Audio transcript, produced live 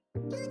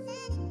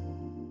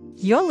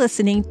You're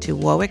listening to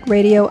Warwick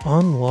Radio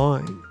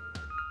Online.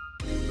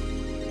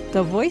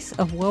 the voice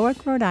of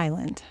Warwick, Rhode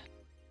Island.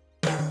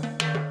 Stay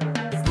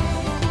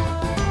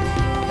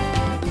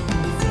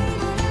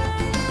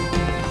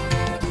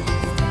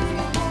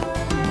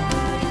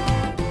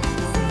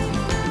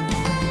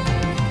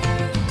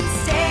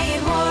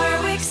in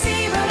Warwick,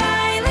 see Rhode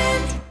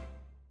Island.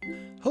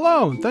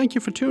 Hello, and thank you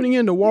for tuning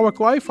in to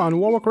Warwick Life on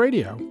Warwick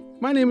Radio.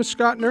 My name is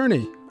Scott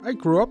Nerney. I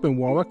grew up in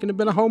Warwick and have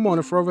been a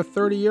homeowner for over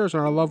 30 years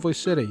in our lovely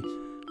city.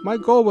 My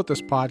goal with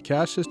this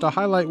podcast is to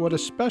highlight what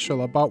is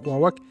special about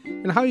Warwick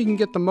and how you can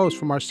get the most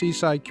from our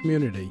seaside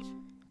community.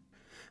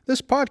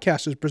 This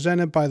podcast is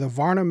presented by the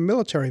Varnum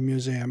Military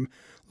Museum,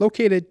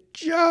 located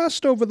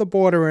just over the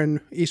border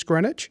in East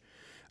Greenwich.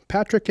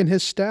 Patrick and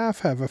his staff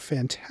have a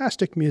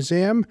fantastic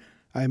museum.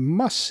 I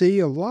must see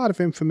a lot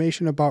of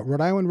information about Rhode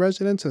Island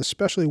residents, and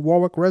especially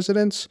Warwick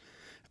residents.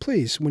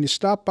 Please, when you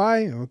stop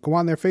by, or go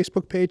on their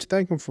Facebook page,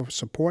 thank them for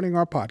supporting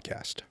our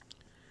podcast.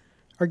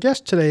 Our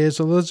guest today is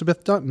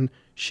Elizabeth Dutton.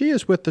 She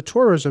is with the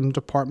Tourism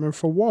Department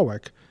for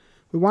Warwick.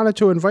 We wanted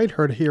to invite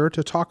her here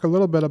to talk a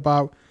little bit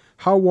about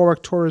how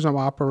Warwick Tourism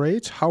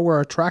operates, how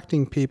we're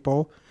attracting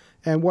people,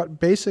 and what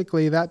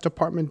basically that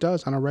department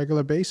does on a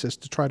regular basis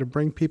to try to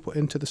bring people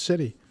into the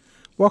city.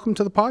 Welcome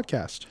to the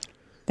podcast.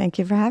 Thank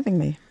you for having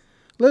me.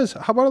 Liz,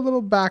 how about a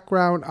little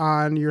background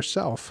on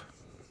yourself?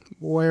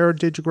 Where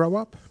did you grow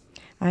up?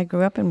 I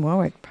grew up in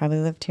Warwick, probably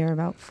lived here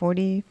about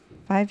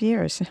 45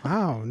 years.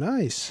 Wow,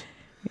 nice.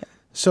 Yeah.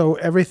 So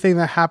everything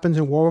that happens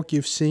in Warwick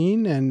you've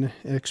seen and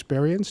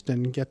experienced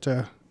and get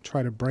to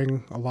try to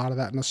bring a lot of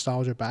that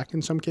nostalgia back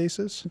in some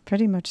cases?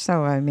 Pretty much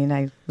so. I mean,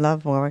 I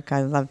love Warwick.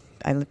 I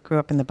grew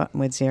up in the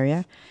Buttonwoods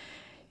area.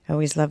 I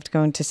always loved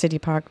going to City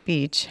Park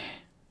Beach.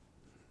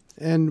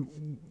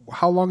 And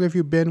how long have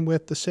you been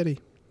with the city?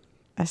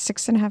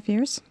 6.5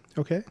 years.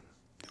 Okay.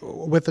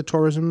 With the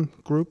tourism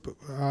group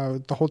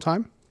the whole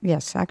time?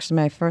 Yes, actually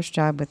my first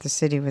job with the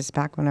city was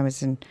back when I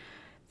was in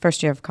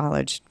first year of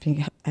college,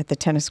 being at the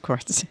tennis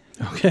courts.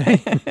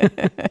 Okay.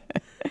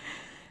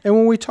 And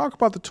when we talk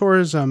about the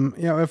tourism,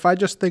 if I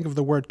just think of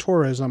the word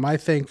tourism, I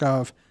think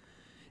of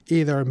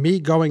either me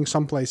going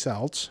someplace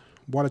else,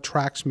 what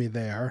attracts me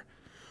there,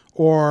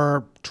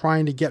 or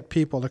trying to get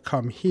people to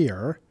come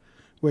here,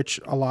 which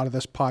a lot of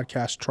this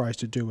podcast tries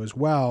to do as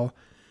well.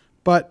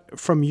 But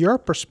from your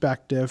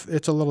perspective,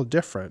 it's a little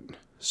different.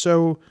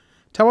 So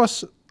tell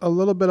us a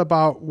little bit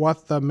about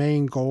what the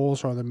main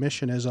goals or the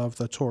mission is of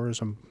the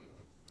tourism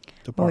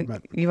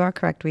department. Well, you are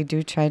correct. We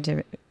do try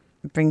to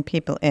bring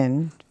people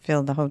in,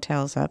 fill the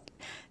hotels up.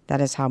 That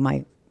is how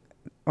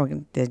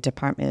the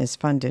department is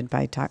funded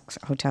by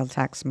hotel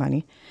tax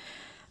money.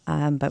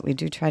 But we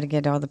do try to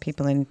get all the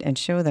people in and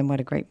show them what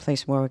a great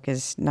place Warwick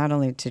is, not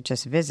only to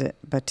just visit,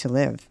 but to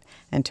live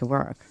and to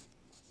work.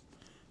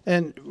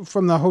 And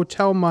from the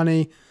hotel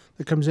money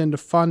that comes in to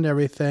fund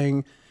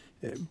everything,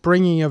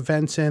 bringing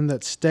events in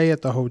that stay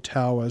at the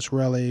hotel is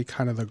really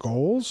kind of the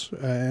goals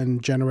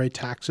and generate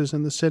taxes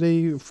in the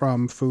city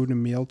from food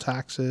and meal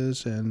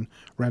taxes and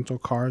rental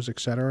cars, et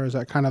cetera. Is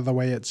that kind of the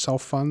way it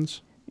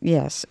self-funds?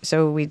 Yes.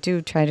 So we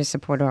do try to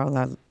support all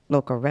our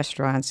local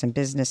restaurants and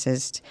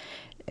businesses.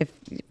 If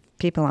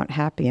people aren't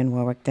happy in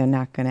Warwick, they're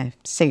not going to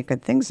say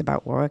good things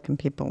about Warwick, and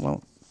people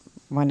won't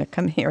want to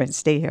come here and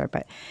stay here.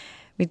 But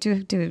we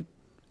do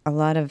a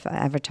lot of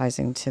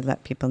advertising to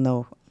let people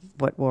know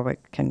what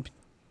Warwick can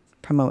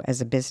promote as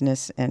a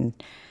business and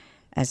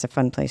as a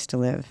fun place to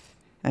live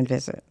and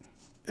visit.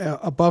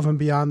 Above and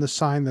beyond the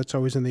sign that's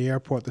always in the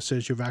airport that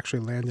says you've actually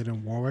landed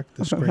in Warwick,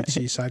 this great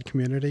seaside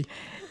community.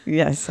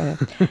 Yes. I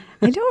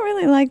don't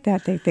really like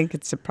that. They think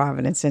it's a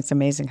Providence. It's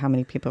amazing how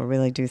many people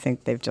really do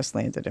think they've just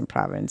landed in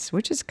Providence,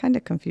 which is kind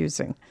of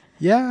confusing.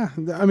 Yeah.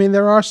 I mean,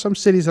 there are some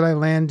cities that I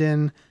land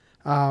in.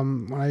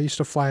 When I used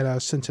to fly to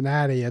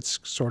Cincinnati, it's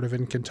sort of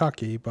in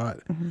Kentucky, but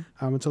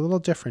it's a little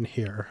different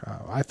here.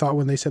 I thought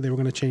when they said they were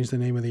going to change the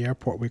name of the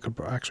airport, we could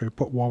actually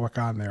put Warwick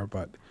on there,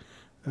 but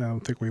I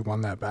don't think we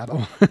won that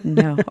battle.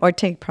 No, or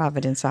take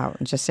Providence out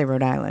and just say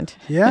Rhode Island.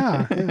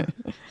 Yeah.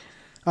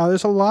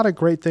 There's a lot of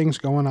great things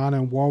going on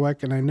in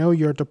Warwick, and I know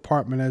your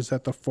department is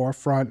at the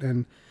forefront,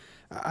 and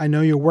I know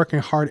you're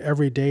working hard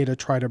every day to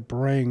try to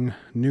bring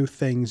new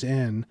things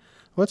in.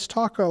 Let's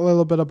talk a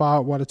little bit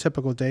about what a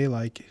typical day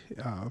like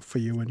for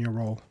you in your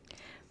role.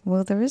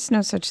 Well, there is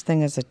no such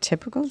thing as a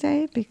typical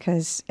day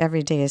because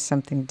every day is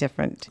something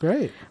different.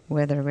 Great.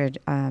 Whether we're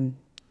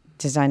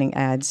designing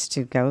ads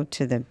to go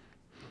to the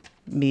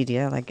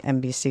media, like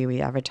NBC, we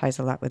advertise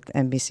a lot with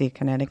NBC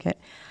Connecticut.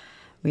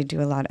 We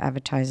do a lot of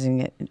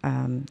advertising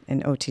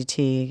in OTT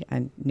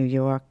and New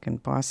York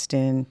and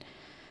Boston,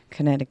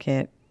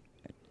 Connecticut,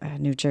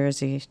 New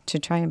Jersey, to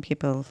try and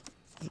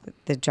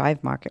the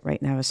drive market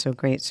right now is so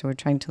great, so we're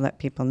trying to let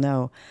people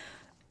know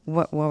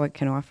what Warwick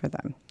can offer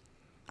them.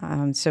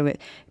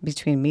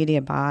 Between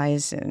media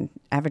buys and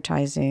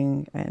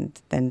advertising and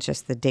then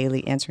just the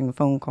daily answering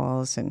phone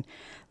calls and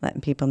letting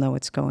people know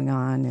what's going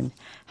on and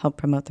help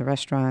promote the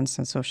restaurants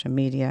on social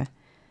media,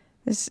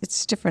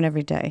 it's different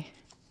every day.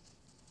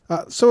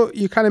 So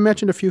you kind of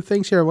mentioned a few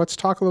things here. Let's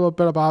talk a little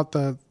bit about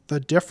the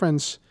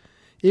difference,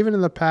 even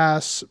in the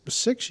past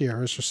 6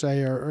 years, or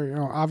say,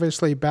 or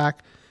obviously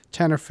back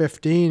 10 or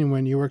 15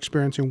 when you were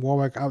experiencing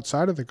Warwick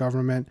outside of the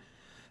government.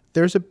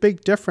 There's a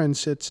big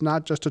difference. It's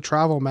not just a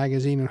travel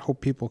magazine and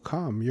hope people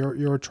come.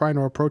 You're trying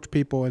to approach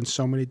people in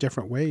so many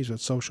different ways with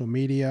social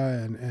media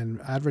and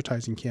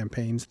advertising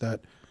campaigns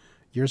that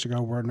years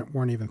ago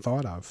weren't even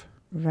thought of.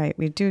 Right.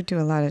 We do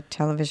a lot of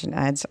television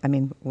ads. I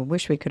mean, we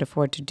wish we could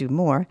afford to do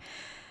more,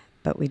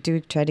 but we do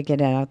try to get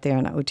it out there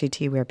on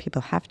OTT where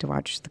people have to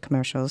watch the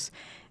commercials.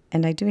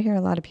 And I do hear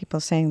a lot of people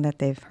saying that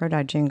they've heard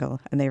our jingle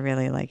and they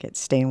really like it,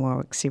 Stay in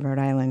Warwick, See Rhode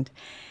Island.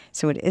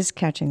 So it is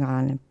catching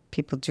on, and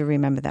people do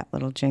remember that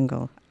little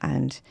jingle.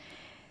 And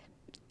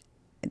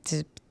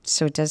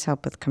so it does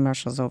help with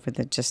commercials over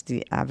just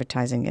the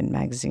advertising in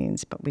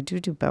magazines, but we do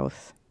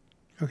both.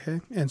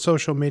 Okay. And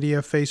social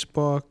media,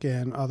 Facebook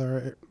and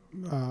other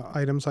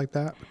items like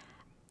that?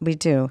 We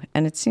do.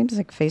 And it seems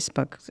like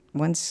Facebook,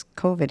 once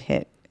COVID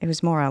hit, it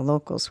was more our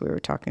locals we were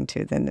talking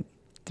to than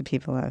the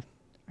people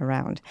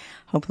around.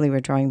 Hopefully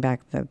we're drawing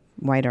back the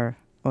wider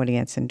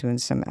audience and doing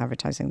some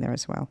advertising there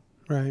as well.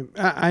 Right.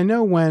 I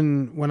know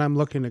when I'm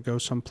looking to go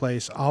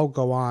someplace, I'll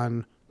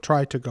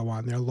try to go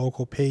on their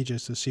local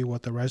pages to see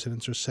what the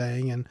residents are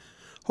saying. And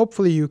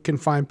hopefully you can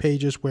find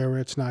pages where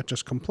it's not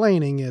just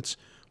complaining, it's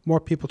more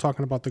people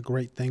talking about the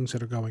great things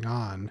that are going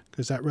on,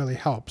 because that really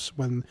helps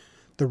when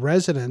the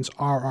residents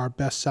are our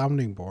best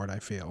sounding board, I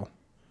feel.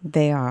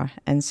 They are.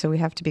 And so we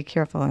have to be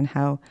careful on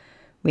how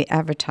we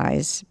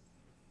advertise,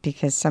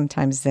 because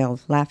sometimes they'll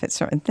laugh at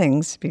certain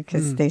things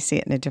because they see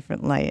it in a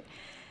different light.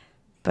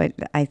 But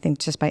I think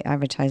just by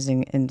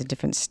advertising in the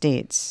different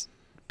states,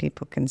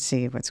 people can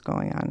see what's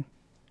going on.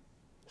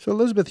 So,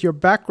 Elizabeth, your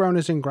background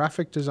is in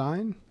graphic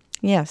design.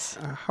 Yes.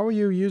 How are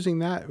you using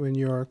that in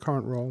your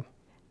current role?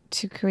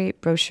 To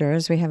create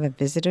brochures, we have a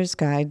visitor's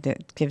guide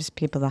that gives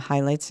people the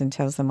highlights and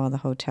tells them all the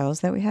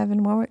hotels that we have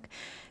in Warwick,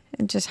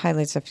 and just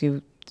highlights a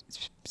few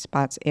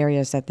spots,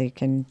 areas that they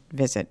can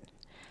visit.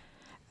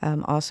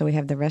 Also, we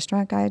have the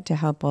restaurant guide to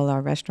help all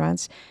our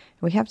restaurants.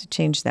 We have to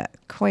change that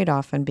quite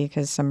often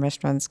because some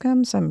restaurants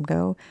come, some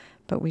go,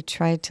 but we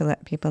try to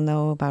let people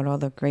know about all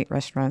the great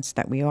restaurants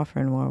that we offer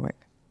in Warwick.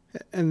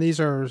 And these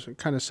are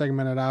kind of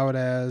segmented out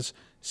as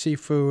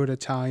seafood,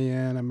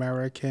 Italian,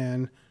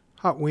 American.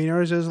 Hot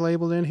wieners is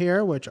labeled in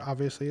here, which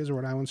obviously is a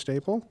Rhode Island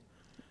staple.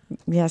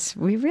 Yes,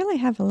 we really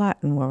have a lot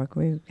in Warwick.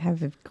 We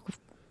have a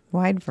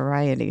wide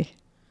variety.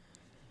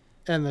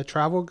 And the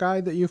travel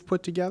guide that you've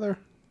put together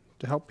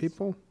to help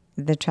people?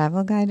 The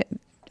travel guide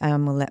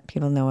will let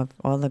people know of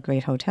all the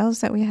great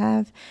hotels that we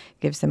have,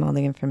 gives them all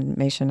the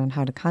information on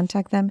how to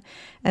contact them,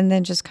 and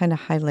then just kind of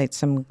highlights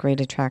some great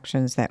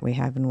attractions that we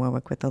have in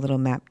Warwick with a little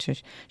map to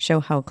show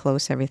how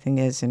close everything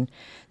is and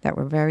that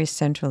we're very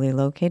centrally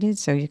located,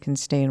 so you can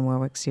stay in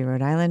Warwick, see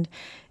Rhode Island,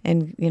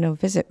 and,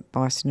 visit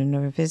Boston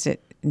or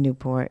visit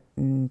Newport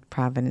and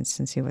Providence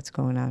and see what's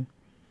going on.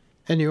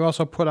 And you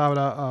also put out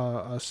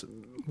a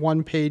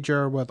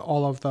one-pager with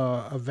all of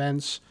the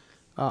events.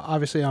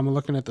 Obviously, I'm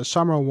looking at the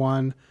summer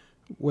one,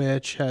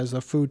 which has the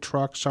food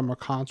trucks, summer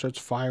concerts,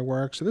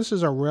 fireworks. So this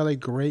is a really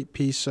great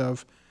piece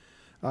of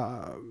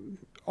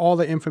all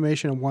the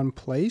information in one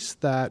place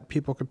that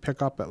people can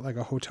pick up at like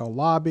a hotel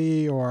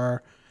lobby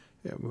or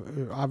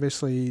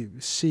obviously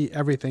see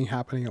everything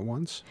happening at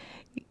once.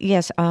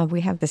 Yes,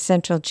 we have the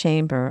Central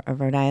Chamber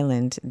of Rhode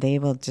Island. They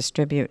will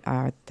distribute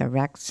the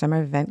REC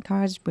summer event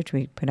cards, which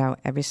we put out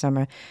every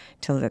summer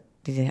to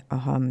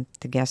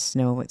the guests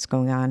know what's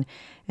going on.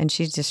 And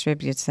she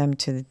distributes them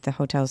to the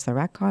hotels, the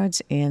REC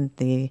cards, and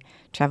the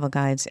travel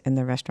guides and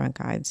the restaurant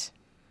guides.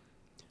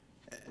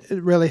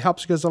 It really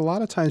helps because a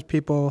lot of times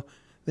people,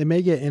 they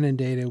may get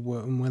inundated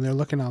when they're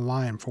looking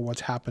online for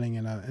what's happening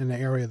in an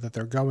area that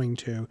they're going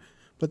to.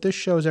 But this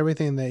shows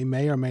everything they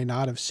may or may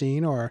not have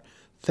seen or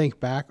think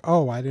back,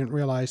 oh, I didn't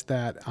realize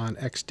that on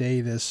X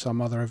day there's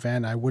some other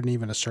event. I wouldn't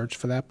even have searched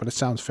for that, but it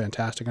sounds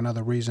fantastic.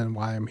 Another reason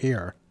why I'm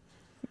here.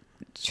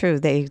 True,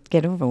 they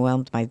get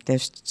overwhelmed by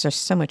there's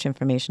just so much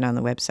information on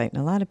the website, and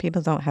a lot of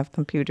people don't have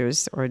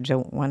computers or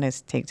don't want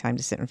to take time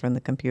to sit in front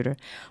of the computer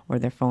or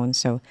their phone.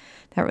 So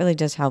that really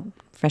does help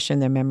freshen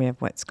their memory of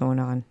what's going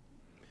on.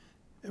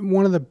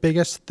 One of the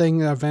biggest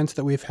events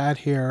that we've had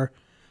here,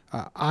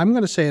 I'm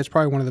going to say it's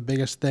probably one of the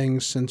biggest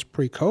things since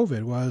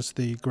pre-COVID, was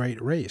the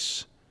Great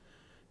Race.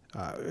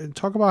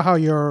 Talk about how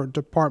your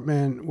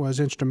department was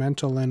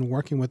instrumental in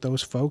working with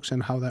those folks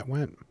and how that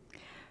went.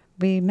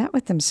 We met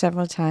with them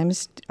several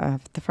times.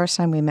 The first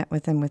time we met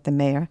with them with the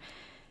mayor,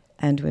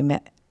 and we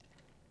met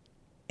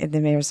in the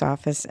mayor's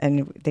office,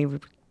 and they were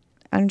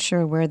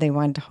unsure where they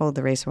wanted to hold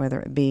the race, whether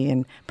it be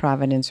in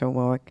Providence or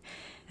Warwick.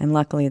 And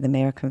luckily, the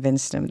mayor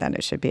convinced them that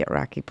it should be at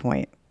Rocky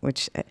Point,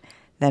 which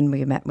then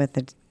we met with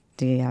the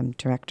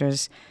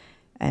directors,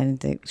 and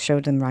they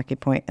showed them Rocky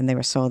Point, and they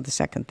were sold the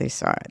second they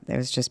saw it. It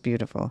was just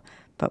beautiful.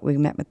 But we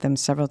met with them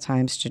several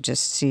times to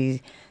just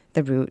see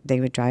the route.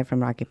 They would drive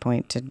from Rocky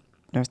Point to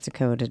North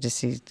Dakota to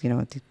see,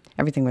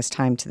 everything was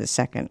timed to the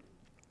second.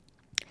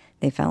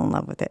 They fell in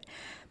love with it.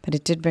 But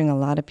it did bring a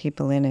lot of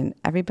people in, and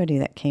everybody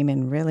that came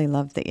in really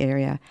loved the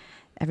area.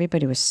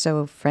 Everybody was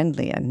so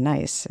friendly and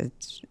nice. It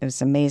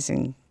was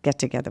amazing get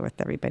together with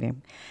everybody.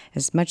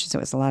 As much as it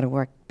was a lot of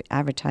work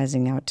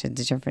advertising out to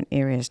the different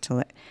areas to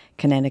let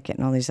Connecticut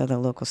and all these other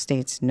local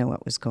states know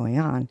what was going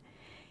on,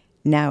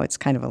 now it's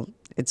kind of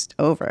it's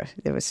over.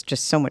 There was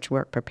just so much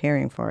work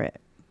preparing for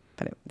it.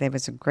 But there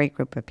was a great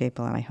group of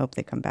people, and I hope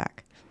they come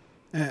back.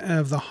 And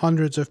of the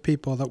hundreds of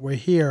people that were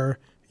here,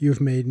 you've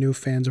made new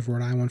fans of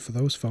Rhode Island for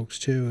those folks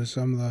too.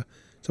 Some of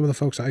the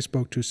folks I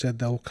spoke to said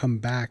they'll come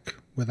back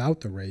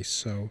without the race.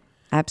 So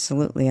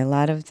Absolutely. A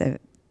lot of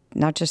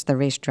not just the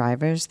race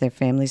drivers, their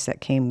families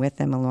that came with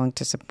them along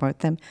to support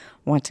them,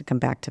 want to come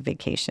back to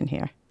vacation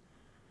here.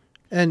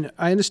 And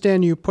I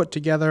understand you put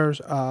together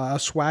a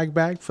swag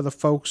bag for the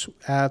folks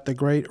at the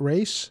Great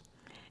Race.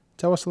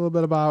 Tell us a little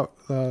bit about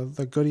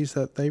the goodies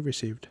that they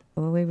received.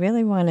 Well, we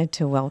really wanted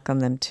to welcome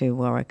them to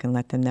Warwick and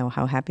let them know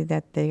how happy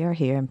that they are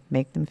here,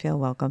 make them feel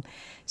welcome.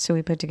 So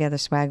we put together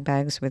swag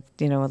bags with,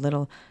 a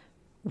little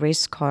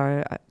race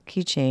car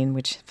keychain,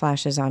 which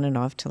flashes on and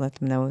off to let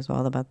them know it was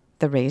all about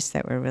the race,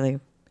 that we're really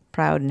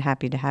proud and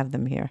happy to have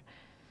them here.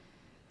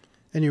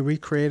 And you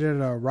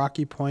recreated a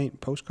Rocky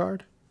Point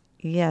postcard?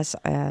 Yes,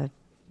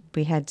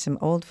 we had some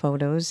old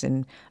photos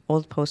and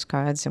old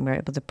postcards, and we were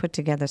able to put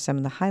together some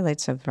of the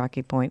highlights of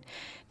Rocky Point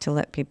to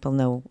let people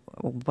know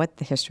what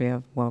the history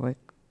of Warwick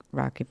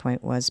Rocky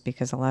Point was,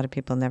 because a lot of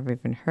people never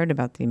even heard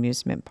about the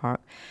amusement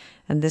park.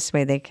 And this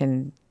way they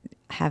can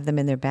have them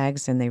in their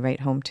bags and they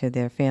write home to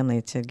their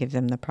family to give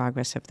them the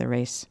progress of the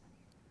race.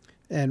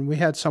 And we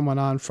had someone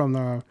on from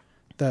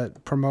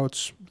that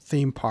promotes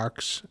theme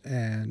parks,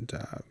 and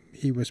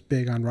he was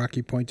big on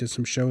Rocky Point, did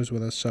some shows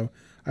with us, so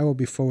I will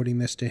be forwarding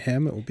this to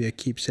him. It will be a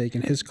keepsake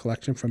in his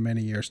collection for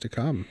many years to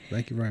come.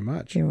 Thank you very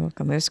much. You're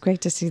welcome. It was great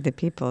to see the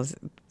people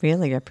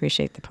really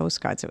appreciate the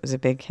postcards. It was a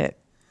big hit.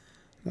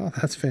 Oh,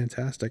 that's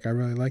fantastic. I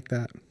really like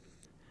that.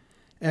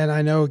 And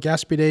I know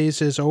Gatsby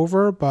Days is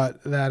over,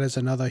 but that is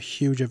another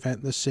huge event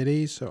in the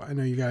city. So I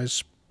know you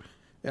guys,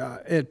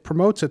 it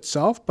promotes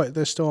itself, but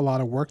there's still a lot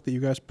of work that you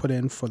guys put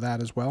in for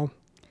that as well.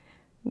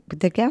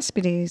 The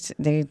Gatsby Days,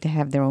 they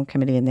have their own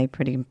committee, and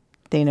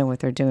they know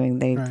what they're doing.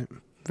 They Right.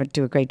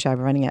 do a great job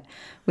running it.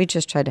 We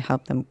just try to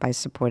help them by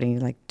supporting,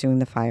 like doing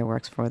the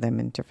fireworks for them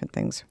and different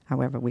things,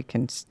 however we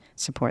can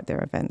support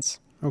their events.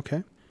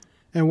 Okay.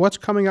 And what's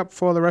coming up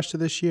for the rest of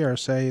this year,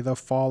 say the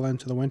fall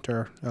into the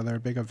winter? Are there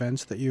big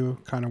events that you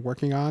kind of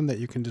working on that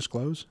you can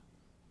disclose?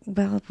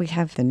 Well, we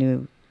have the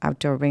new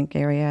outdoor rink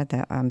area,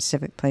 the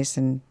Civic Place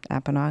in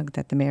Apponaug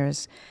that the mayor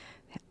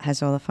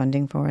has all the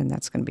funding for, and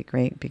that's going to be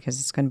great because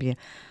it's going to be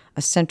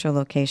a central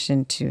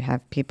location to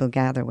have people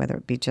gather, whether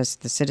it be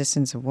just the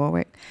citizens of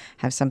Warwick,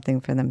 have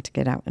something for them to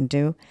get out and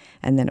do,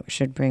 and then it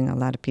should bring a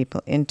lot of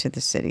people into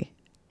the city.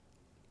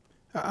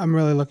 I'm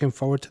really looking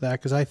forward to that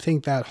because I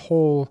think that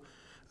whole,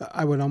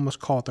 I would almost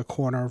call it the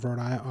corner of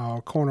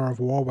corner of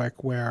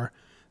Warwick, where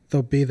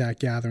there'll be that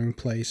gathering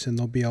place and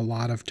there'll be a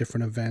lot of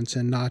different events,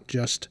 and not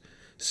just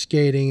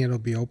skating. It'll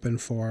be open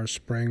for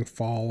spring,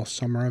 fall,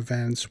 summer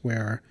events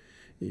where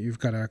you've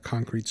got a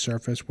concrete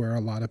surface where a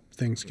lot of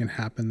things can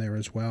happen there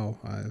as well.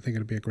 I think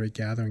it'll be a great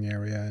gathering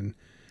area and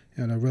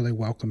to really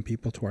welcome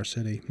people to our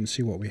city and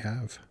see what we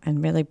have.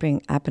 And really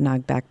bring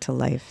Apponaug back to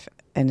life,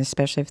 and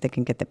especially if they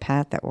can get the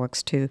path that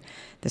works to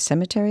the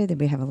cemetery. That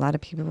we have a lot of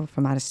people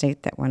from out of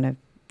state that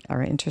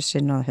are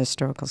interested in all the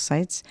historical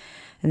sites,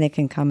 and they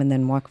can come and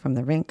then walk from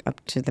the rink up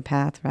to the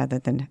path rather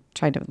than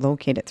try to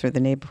locate it through the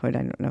neighborhood.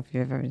 I don't know if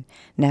you've ever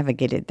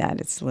navigated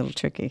that. It's a little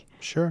tricky.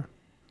 Sure.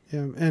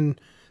 Yeah,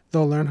 and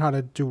they'll learn how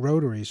to do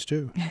rotaries,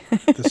 too,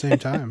 at the same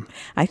time.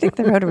 I think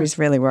the rotaries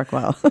really work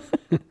well.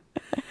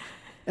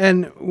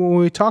 And when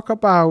we talk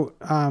about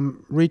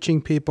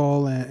reaching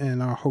people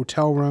in our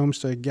hotel rooms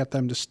to get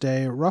them to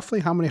stay,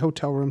 roughly how many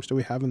hotel rooms do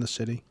we have in the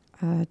city?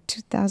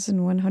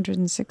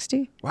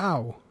 2,160.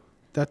 Wow.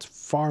 That's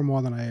far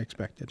more than I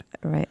expected.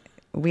 Right.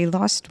 We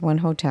lost one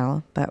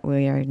hotel, but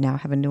we now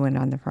have a new one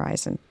on the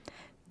horizon.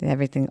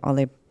 All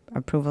the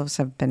approvals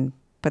have been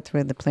put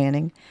through the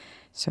planning,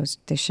 so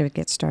they should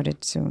get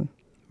started soon.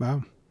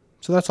 Wow.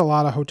 So that's a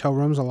lot of hotel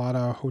rooms, a lot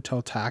of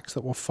hotel tax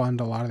that will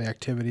fund a lot of the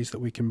activities that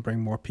we can bring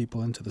more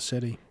people into the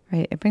city.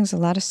 Right. It brings a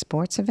lot of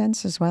sports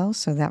events as well,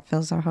 so that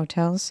fills our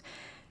hotels.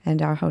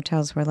 And our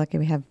hotels, we're lucky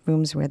we have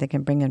rooms where they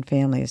can bring in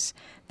families.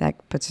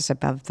 That puts us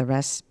above the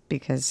rest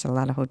because a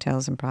lot of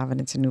hotels in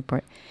Providence and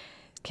Newport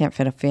can't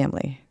fit a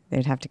family.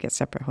 They'd have to get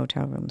separate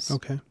hotel rooms.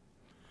 Okay.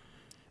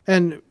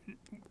 And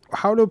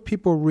how do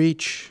people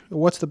reach,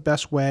 what's the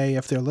best way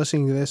if they're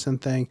listening to this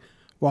and think,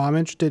 well, I'm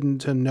interested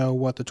to know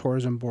what the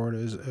tourism board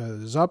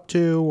is up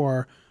to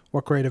or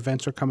what great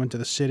events are coming to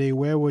the city,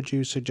 where would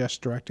you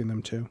suggest directing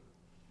them to?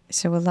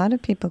 So a lot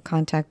of people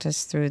contact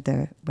us through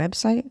the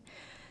website.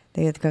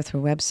 They either go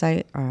through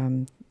website,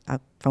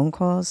 phone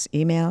calls,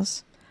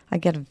 emails. I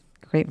get a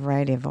great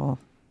variety of all.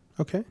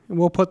 Okay. And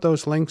we'll put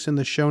those links in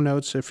the show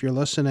notes. If you're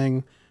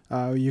listening,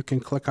 you can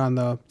click on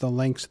the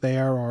links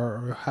there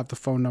or have the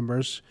phone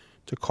numbers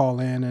to call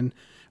in. And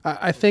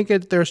I think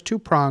there's two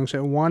prongs.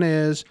 And one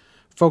is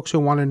folks who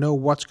want to know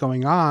what's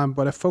going on,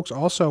 but if folks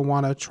also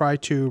want to try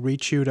to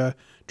reach you to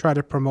try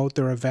to promote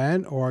their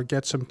event or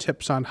get some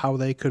tips on how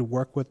they could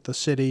work with the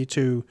city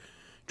to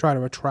try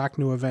to attract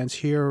new events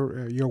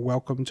here, you're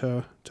welcome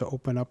to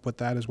open up with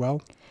that as well.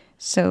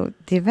 So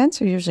the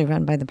events are usually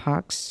run by the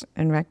Parks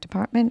and Rec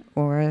Department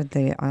or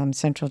the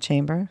Central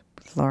Chamber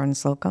with Lauren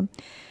Slocum.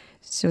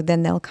 So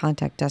then they'll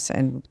contact us,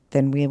 and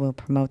then we will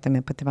promote them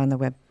and put them on the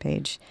web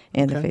page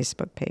and the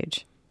Facebook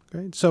page.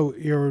 Great. So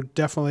you're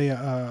definitely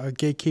a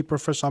gatekeeper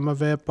for some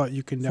of it, but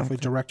you can definitely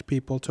direct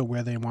people to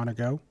where they want to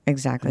go.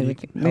 Exactly.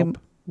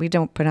 We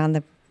don't put on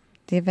the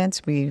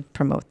events, we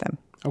promote them.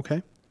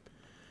 Okay.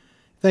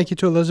 Thank you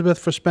to Elizabeth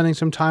for spending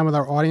some time with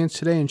our audience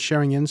today and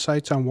sharing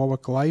insights on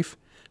Warwick life.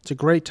 It's a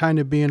great time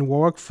to be in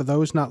Warwick. For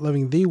those not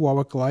living the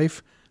Warwick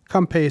life,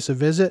 come pay us a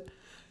visit.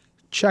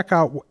 Check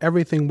out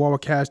everything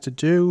Warwick has to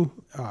do,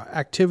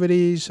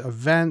 activities,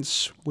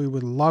 events. We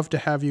would love to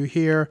have you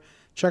here.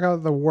 Check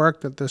out the work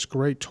that this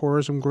great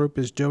tourism group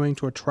is doing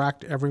to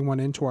attract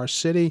everyone into our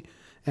city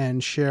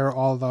and share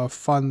all the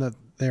fun that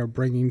they're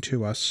bringing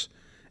to us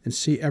and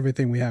see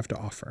everything we have to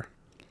offer.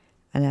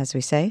 And as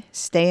we say,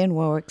 stay in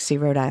Warwick, see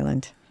Rhode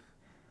Island.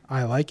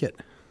 I like it.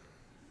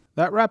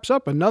 That wraps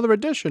up another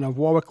edition of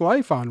Warwick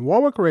Life on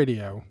Warwick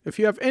Radio. If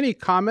you have any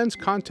comments,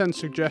 content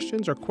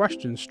suggestions, or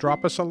questions,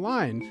 drop us a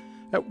line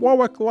at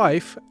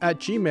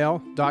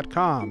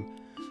warwicklife@gmail.com.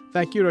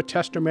 Thank you to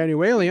Tester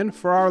Manuelian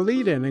for our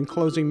lead-in and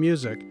closing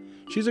music.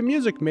 She's a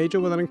music major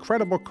with an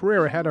incredible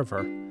career ahead of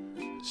her.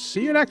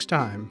 See you next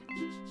time.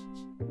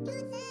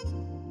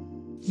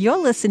 You're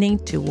listening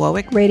to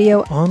Warwick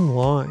Radio,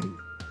 Online.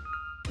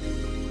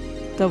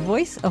 the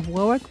voice of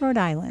Warwick, Rhode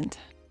Island.